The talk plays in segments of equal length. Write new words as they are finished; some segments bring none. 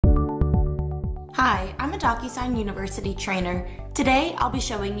Hi, I'm a Docusign University Trainer. Today, I'll be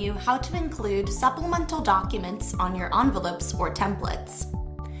showing you how to include supplemental documents on your envelopes or templates.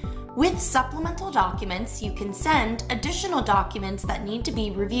 With supplemental documents, you can send additional documents that need to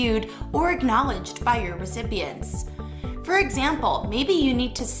be reviewed or acknowledged by your recipients. For example, maybe you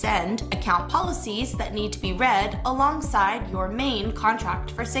need to send account policies that need to be read alongside your main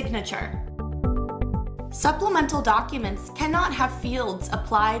contract for signature. Supplemental documents cannot have fields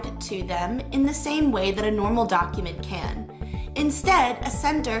applied to them in the same way that a normal document can. Instead, a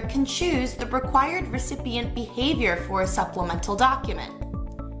sender can choose the required recipient behavior for a supplemental document.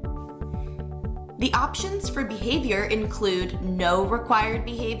 The options for behavior include no required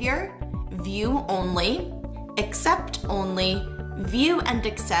behavior, view only, accept only, view and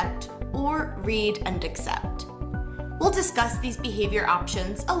accept, or read and accept. We'll discuss these behavior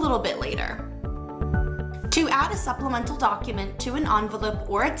options a little bit later. To add a supplemental document to an envelope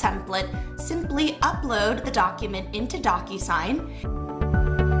or a template, simply upload the document into Docusign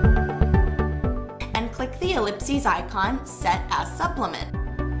and click the ellipses icon Set as Supplement.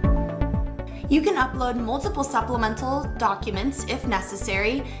 You can upload multiple supplemental documents if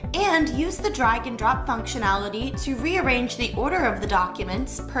necessary and use the drag and drop functionality to rearrange the order of the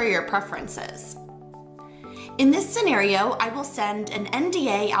documents per your preferences. In this scenario, I will send an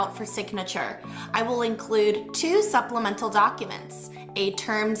NDA out for signature. I will include two supplemental documents, a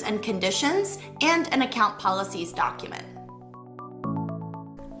terms and conditions and an account policies document.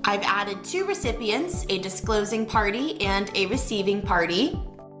 I've added two recipients, a disclosing party and a receiving party,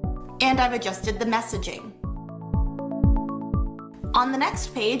 and I've adjusted the messaging. On the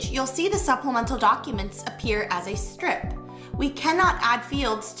next page, you'll see the supplemental documents appear as a strip. We cannot add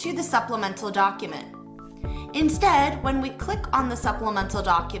fields to the supplemental document. Instead, when we click on the supplemental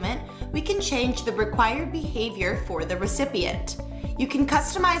document, we can change the required behavior for the recipient. You can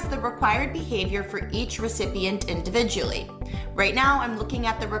customize the required behavior for each recipient individually. Right now, I'm looking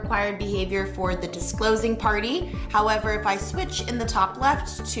at the required behavior for the disclosing party. However, if I switch in the top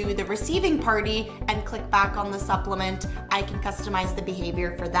left to the receiving party and click back on the supplement, I can customize the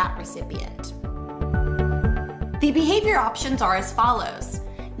behavior for that recipient. The behavior options are as follows.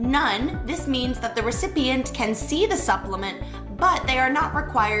 None, this means that the recipient can see the supplement, but they are not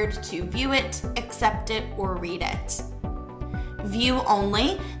required to view it, accept it, or read it. View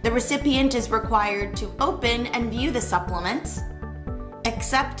only, the recipient is required to open and view the supplement.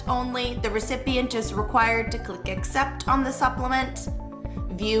 Accept only, the recipient is required to click accept on the supplement.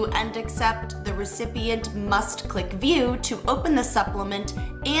 View and accept, the recipient must click view to open the supplement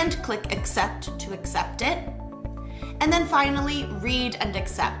and click accept to accept it. And then finally, read and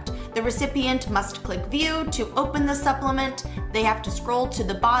accept. The recipient must click view to open the supplement. They have to scroll to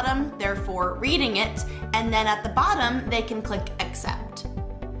the bottom, therefore reading it, and then at the bottom, they can click accept.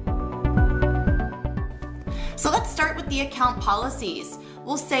 So let's start with the account policies.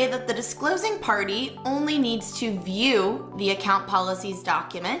 We'll say that the disclosing party only needs to view the account policies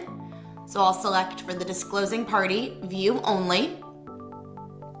document. So I'll select for the disclosing party, view only.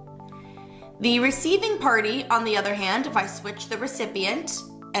 The receiving party, on the other hand, if I switch the recipient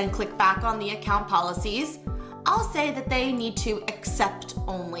and click back on the account policies, I'll say that they need to accept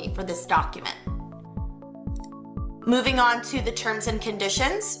only for this document. Moving on to the terms and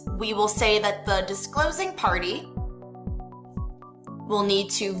conditions, we will say that the disclosing party will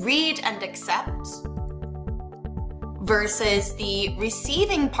need to read and accept versus the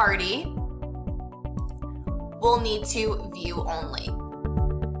receiving party will need to view only.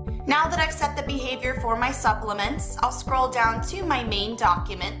 Now that I've set the behavior for my supplements, I'll scroll down to my main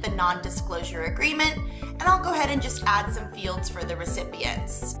document, the non-disclosure agreement, and I'll go ahead and just add some fields for the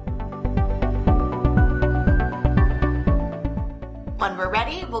recipients. When we're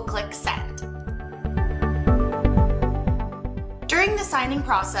ready, we'll click send. During the signing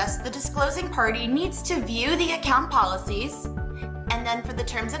process, the disclosing party needs to view the account policies, and then for the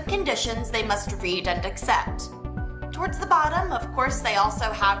terms and conditions, they must read and accept. Towards the bottom, of course, they also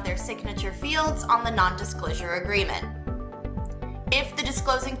have their signature fields on the non-disclosure agreement. If the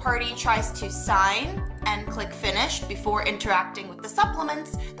disclosing party tries to sign and click finish before interacting with the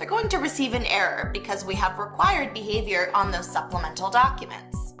supplements, they're going to receive an error because we have required behavior on those supplemental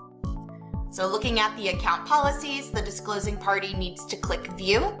documents. So looking at the account policies, the disclosing party needs to click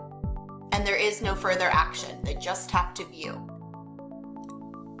view, and there is no further action. They just have to view.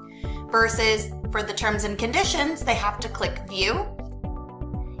 Versus for the terms and conditions, they have to click view,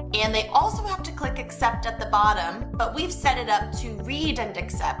 and they also have to click accept at the bottom, but we've set it up to read and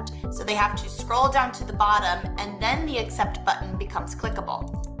accept, so they have to scroll down to the bottom and then the accept button becomes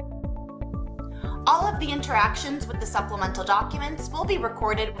clickable. All of the interactions with the supplemental documents will be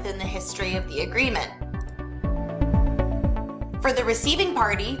recorded within the history of the agreement. For the receiving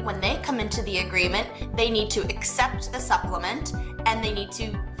party, when they come into the agreement, they need to accept the supplement, and they need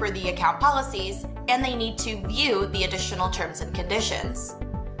to, for the account policies, and they need to view the additional terms and conditions.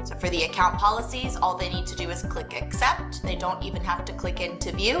 So for the account policies, all they need to do is click accept. They don't even have to click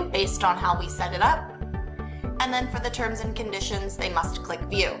into view based on how we set it up. And then for the terms and conditions, they must click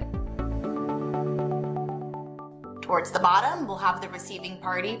view. Towards the bottom, we'll have the receiving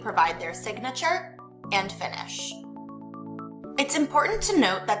party provide their signature and finish. It's important to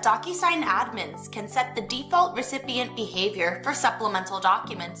note that Docusign admins can set the default recipient behavior for supplemental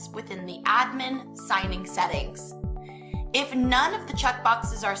documents within the admin signing settings. If none of the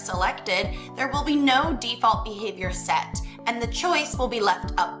checkboxes are selected, there will be no default behavior set, and the choice will be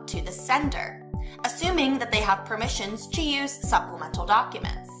left up to the sender, assuming that they have permissions to use supplemental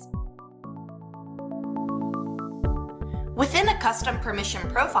documents. Within a custom permission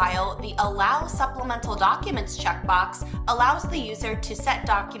profile, the Allow Supplemental Documents checkbox allows the user to set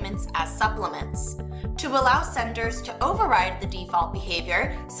documents as supplements. To allow senders to override the default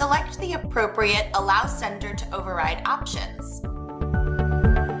behavior, select the appropriate Allow Sender to Override options.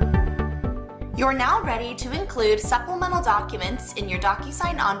 You're now ready to include supplemental documents in your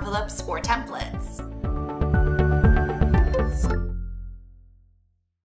Docusign envelopes or templates.